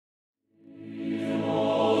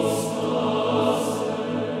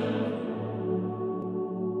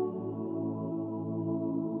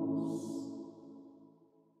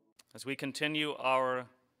As we continue our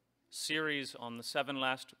series on the 7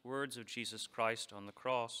 last words of Jesus Christ on the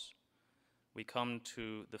cross, we come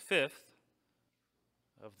to the 5th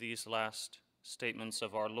of these last statements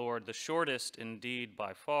of our Lord, the shortest indeed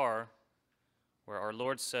by far, where our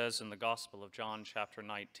Lord says in the Gospel of John chapter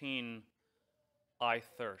 19, "I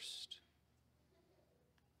thirst."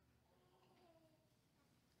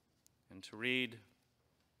 And to read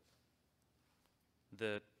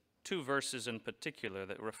the 2 verses in particular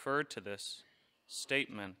that refer to this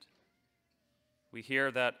statement, we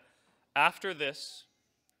hear that after this,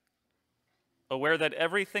 aware that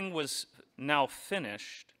everything was now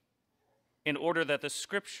finished, in order that the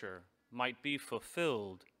scripture might be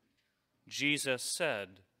fulfilled, Jesus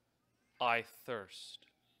said, "I thirst."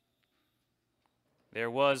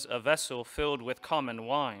 There was a vessel filled with common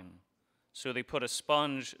wine, so they put a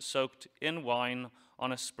sponge soaked in wine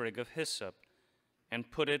on a sprig of hyssop and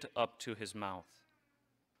put it up to his mouth.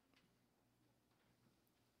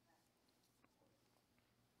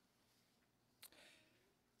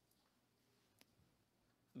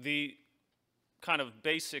 The kind of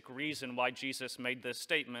basic reason why Jesus made this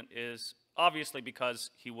statement is obviously because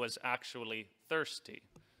he was actually thirsty.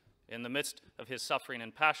 In the midst of his suffering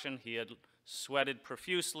and passion, he had sweated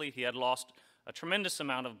profusely, he had lost a tremendous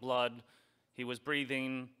amount of blood, he was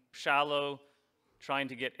breathing shallow, trying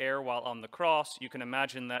to get air while on the cross. You can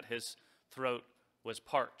imagine that his throat was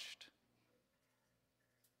parched.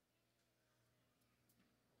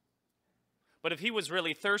 But if he was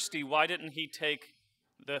really thirsty, why didn't he take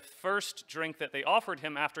the first drink that they offered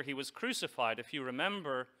him after he was crucified? If you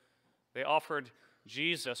remember, they offered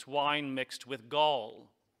Jesus wine mixed with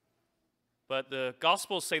gall. But the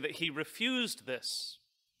Gospels say that he refused this.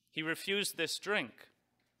 He refused this drink.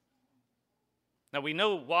 Now, we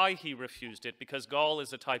know why he refused it, because gall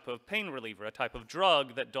is a type of pain reliever, a type of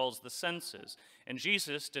drug that dulls the senses. And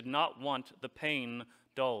Jesus did not want the pain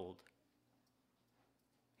dulled.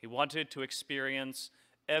 He wanted to experience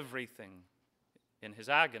everything in his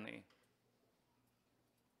agony.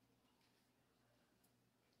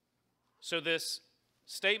 So this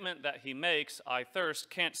statement that he makes, "I thirst,"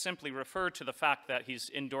 can't simply refer to the fact that he's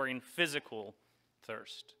enduring physical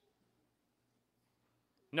thirst.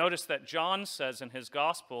 Notice that John says in his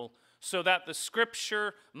gospel, "So that the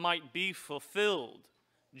scripture might be fulfilled,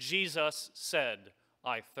 Jesus said,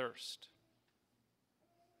 'I thirst.'"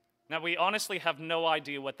 Now, we honestly have no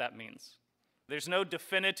idea what that means. There's no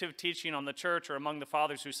definitive teaching on the church or among the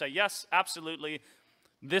fathers who say, yes, absolutely,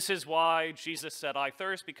 this is why Jesus said, "I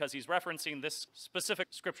thirst," because he's referencing this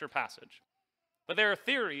specific scripture passage. But there are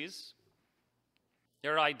theories,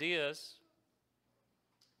 there are ideas.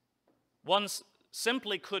 One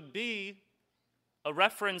simply could be a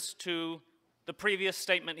reference to the previous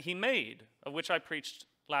statement he made, of which I preached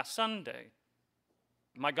last Sunday.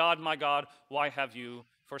 my God, why have you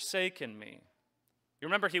forsaken me?" You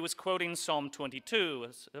remember he was quoting Psalm 22,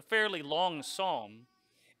 it's a fairly long psalm.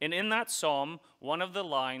 And in that psalm, one of the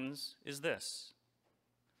lines is this: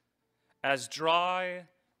 "As dry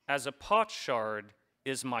as a potsherd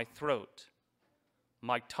is my throat.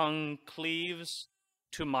 My tongue cleaves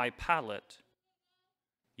to my palate.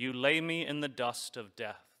 You lay me in the dust of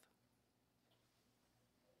death."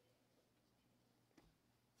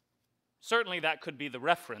 Certainly that could be the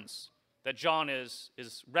reference that John is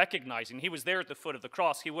recognizing. He was there at the foot of the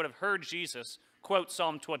cross. He would have heard Jesus quote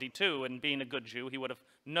Psalm 22, and being a good Jew, he would have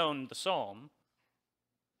known the psalm.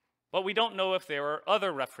 But we don't know if there are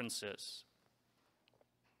other references.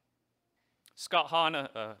 Scott Hahn,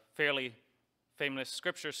 a fairly famous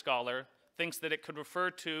scripture scholar, thinks that it could refer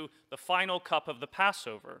to the final cup of the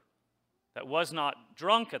Passover that was not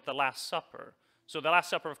drunk at the Last Supper. So the Last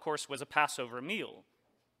Supper, of course, was a Passover meal.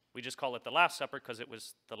 We just call it the Last Supper because it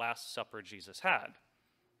was the Last Supper Jesus had.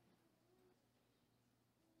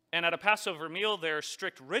 And at a Passover meal, there are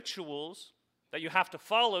strict rituals that you have to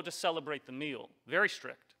follow to celebrate the meal. Very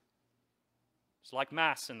strict. It's like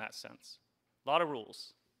Mass in that sense. A lot of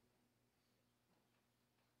rules.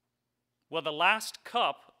 Well, the last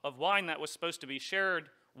cup of wine that was supposed to be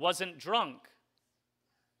shared wasn't drunk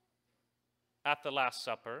at the Last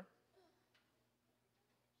Supper.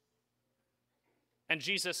 And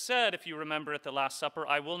Jesus said, if you remember at the Last Supper,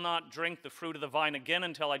 "I will not drink the fruit of the vine again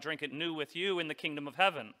until I drink it new with you in the kingdom of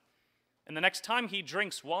heaven." And the next time he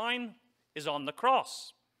drinks wine is on the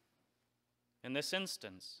cross in this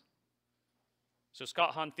instance. So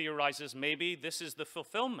Scott Hahn theorizes maybe this is the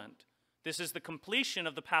fulfillment. This is the completion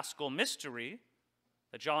of the Paschal mystery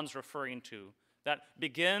that John's referring to, that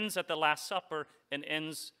begins at the Last Supper and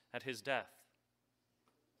ends at his death.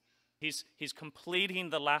 He's completing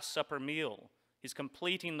the Last Supper meal. He's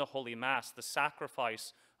completing the Holy Mass, the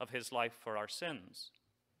sacrifice of his life for our sins.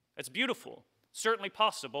 It's beautiful, certainly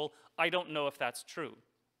possible. I don't know if that's true.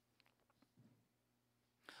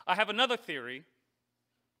 I have another theory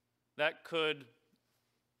that could,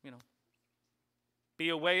 be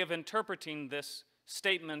a way of interpreting this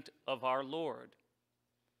statement of our Lord.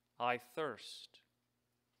 I thirst.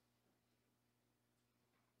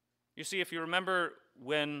 You see, if you remember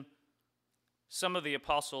when some of the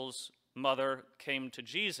apostles' mother came to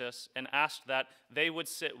Jesus and asked that they would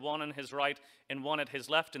sit one on his right and one at his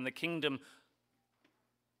left in the kingdom,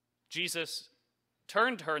 Jesus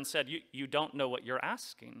turned to her and said, you don't know what you're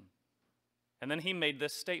asking. And then he made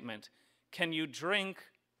this statement, can you drink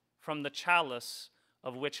from the chalice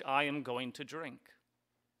of which I am going to drink?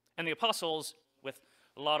 And the apostles, with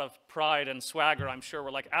a lot of pride and swagger, I'm sure,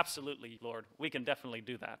 were like, absolutely, Lord, we can definitely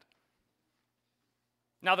do that.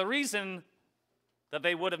 Now, the reason that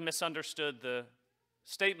they would have misunderstood the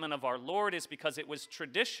statement of our Lord is because it was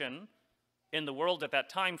tradition in the world at that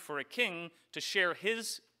time for a king to share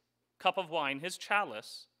his cup of wine, his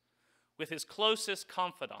chalice, with his closest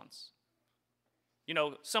confidants.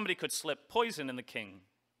 Somebody could slip poison in the king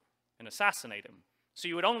and assassinate him. So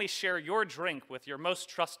you would only share your drink with your most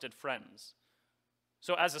trusted friends.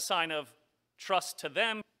 So as a sign of trust to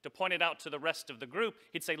them, to point it out to the rest of the group,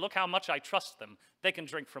 he'd say, look how much I trust them. They can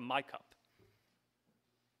drink from my cup.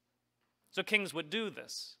 So kings would do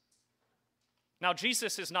this. Now,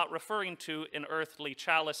 Jesus is not referring to an earthly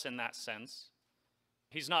chalice in that sense.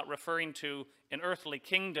 He's not referring to an earthly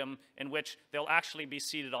kingdom in which they'll actually be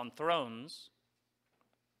seated on thrones.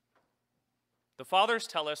 The fathers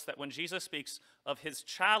tell us that when Jesus speaks of his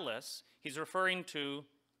chalice, he's referring to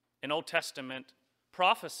an Old Testament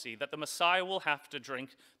prophecy that the Messiah will have to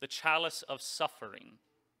drink the chalice of suffering.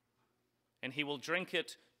 And he will drink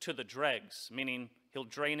it to the dregs, meaning he'll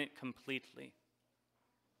drain it completely.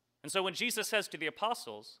 And so when Jesus says to the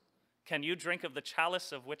apostles, can you drink of the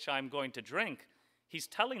chalice of which I'm going to drink? He's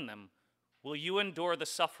telling them, will you endure the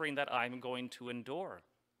suffering that I'm going to endure?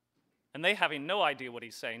 And they, having no idea what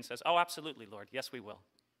he's saying, says, oh, absolutely, Lord, yes, we will.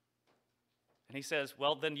 And he says,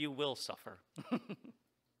 well, then you will suffer.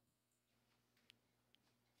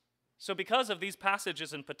 So because of these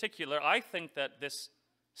passages in particular, I think that this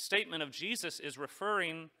statement of Jesus is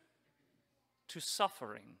referring to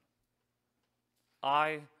suffering.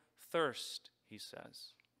 I thirst, he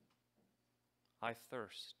says. I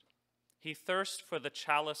thirst. He thirsts for the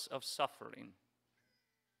chalice of suffering.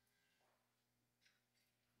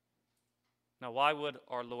 Now, why would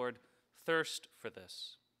our Lord thirst for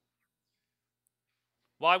this?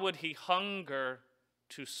 Why would he hunger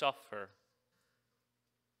to suffer?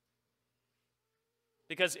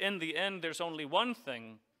 Because in the end, there's only one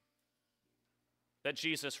thing that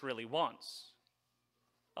Jesus really wants.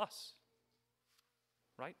 Us.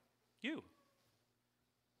 Right? You.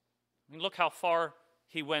 I mean, look how far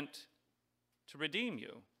he went to redeem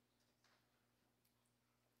you.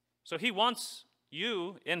 So he wants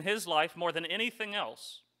you in his life more than anything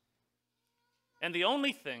else. And the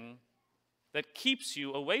only thing that keeps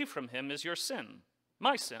you away from him is your sin,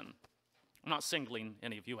 my sin. I'm not singling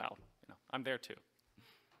any of you out. I'm there too.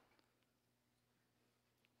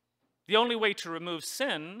 The only way to remove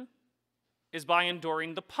sin is by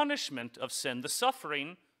enduring the punishment of sin, the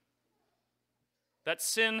suffering that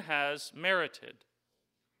sin has merited.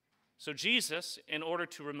 So Jesus, in order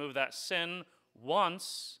to remove that sin,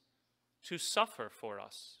 wants to suffer for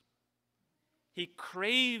us. He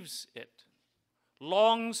craves it,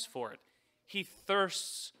 longs for it. He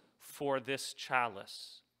thirsts for this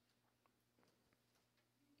chalice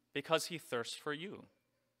because he thirsts for you.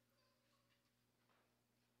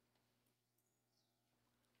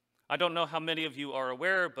 I don't know how many of you are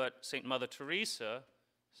aware, but St. Mother Teresa,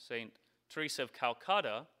 St. Teresa of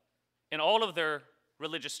Calcutta, in all of their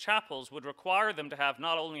religious chapels would require them to have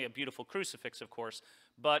not only a beautiful crucifix, of course,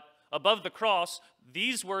 but above the cross,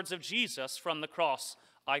 these words of Jesus from the cross,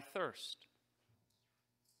 I thirst.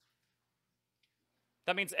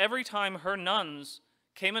 That means every time her nuns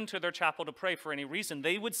came into their chapel to pray for any reason,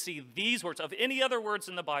 they would see these words. Of any other words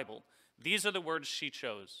in the Bible, these are the words she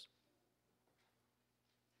chose.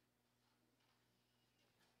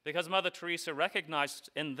 Because Mother Teresa recognized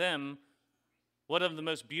in them one of the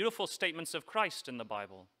most beautiful statements of Christ in the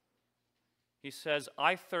Bible. He says,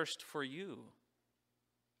 I thirst for you.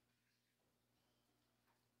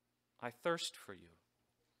 I thirst for you.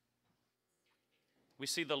 We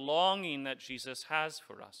see the longing that Jesus has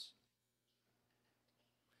for us.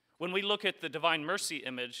 When we look at the Divine Mercy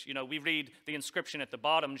image, we read the inscription at the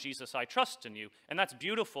bottom, Jesus, I trust in you. And that's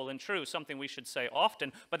beautiful and true, something we should say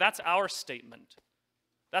often, but that's our statement.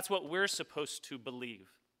 That's what we're supposed to believe.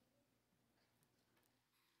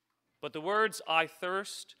 But the words, I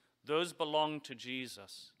thirst, those belong to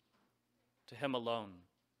Jesus, to him alone.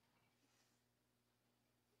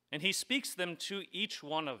 And he speaks them to each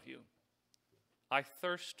one of you. I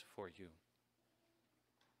thirst for you.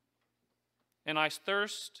 And I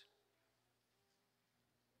thirst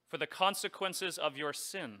for the consequences of your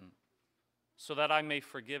sin, so that I may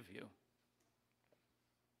forgive you.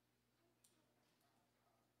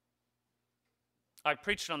 I've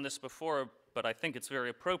preached on this before, but I think it's very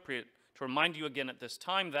appropriate to remind you again at this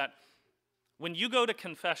time that when you go to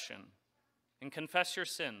confession and confess your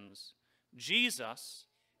sins, Jesus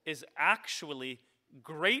is actually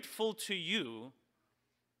grateful to you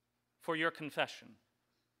for your confession,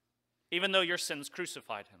 even though your sins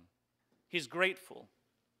crucified him. He's grateful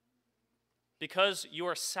because you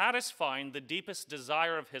are satisfying the deepest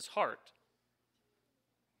desire of his heart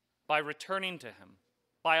by returning to him,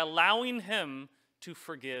 by allowing him to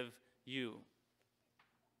forgive you.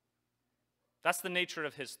 That's the nature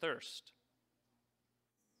of his thirst.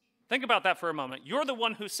 Think about that for a moment. You're the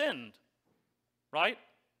one who sinned, right?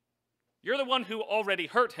 You're the one who already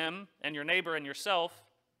hurt him and your neighbor and yourself.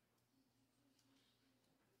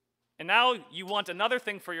 And now you want another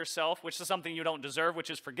thing for yourself, which is something you don't deserve,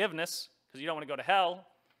 which is forgiveness, because you don't want to go to hell.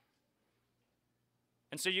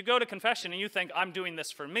 And so you go to confession and you think, I'm doing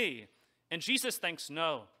this for me. And Jesus thinks,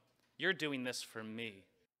 no, you're doing this for me.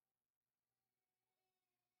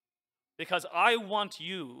 Because I want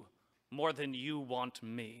you more than you want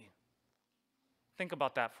me. Think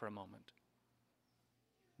about that for a moment.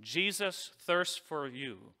 Jesus thirsts for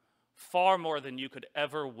you far more than you could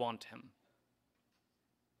ever want him.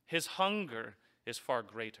 His hunger is far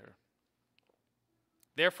greater.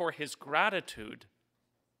 Therefore, his gratitude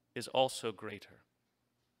is also greater.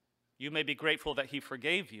 You may be grateful that he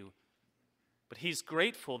forgave you, but he's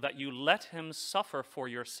grateful that you let him suffer for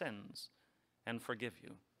your sins and forgive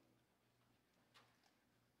you.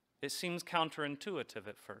 It seems counterintuitive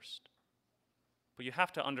at first, but you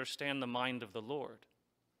have to understand the mind of the Lord.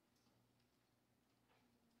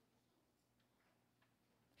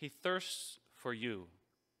 He thirsts for you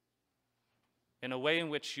in a way in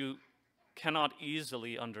which you cannot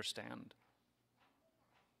easily understand.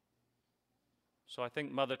 So I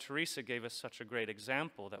think Mother Teresa gave us such a great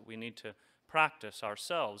example that we need to practice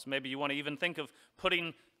ourselves. Maybe you want to even think of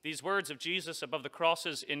putting these words of Jesus above the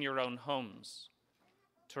crosses in your own homes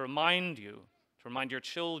to remind you, to remind your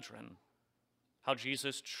children how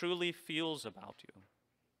Jesus truly feels about you,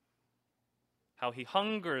 how he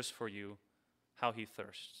hungers for you, how he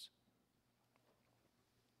thirsts.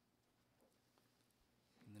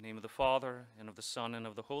 In the name of the Father, and of the Son, and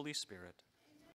of the Holy Spirit.